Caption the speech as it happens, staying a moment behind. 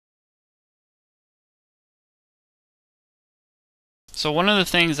So one of the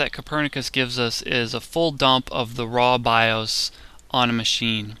things that Copernicus gives us is a full dump of the raw BIOS on a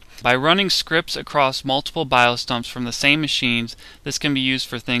machine. By running scripts across multiple BIOS dumps from the same machines, this can be used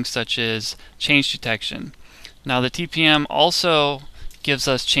for things such as change detection. Now the TPM also gives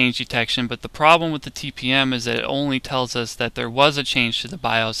us change detection, but the problem with the TPM is that it only tells us that there was a change to the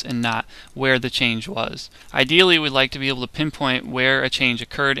BIOS and not where the change was. Ideally, we'd like to be able to pinpoint where a change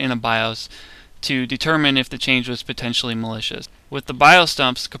occurred in a BIOS to determine if the change was potentially malicious. With the BIOS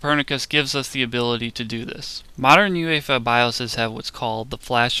dumps, Copernicus gives us the ability to do this. Modern UEFI BIOSes have what's called the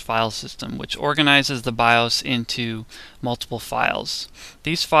flash file system, which organizes the BIOS into multiple files.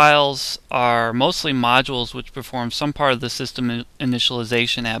 These files are mostly modules which perform some part of the system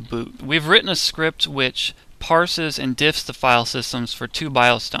initialization at boot. We've written a script which parses and diffs the file systems for two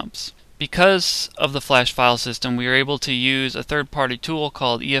BIOS dumps. Because of the flash file system, we are able to use a third-party tool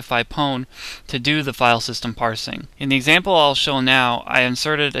called EFI Pwn to do the file system parsing. In the example I'll show now, I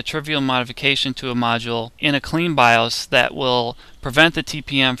inserted a trivial modification to a module in a clean BIOS that will prevent the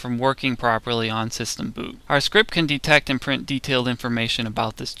TPM from working properly on system boot. Our script can detect and print detailed information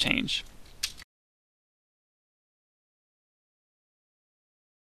about this change.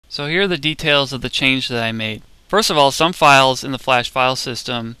 So here are the details of the change that I made. First of all, some files in the flash file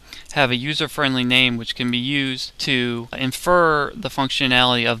system have a user-friendly name which can be used to infer the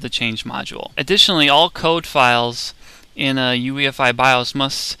functionality of the change module. Additionally, all code files in a UEFI BIOS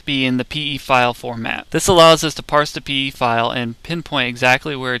must be in the PE file format. This allows us to parse the PE file and pinpoint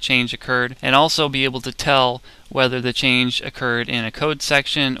exactly where a change occurred, and also be able to tell whether the change occurred in a code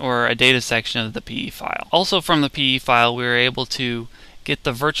section or a data section of the PE file. Also from the PE file, we are able to get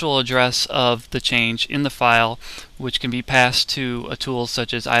the virtual address of the change in the file, which can be passed to a tool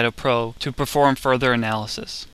such as IDOPro to perform further analysis.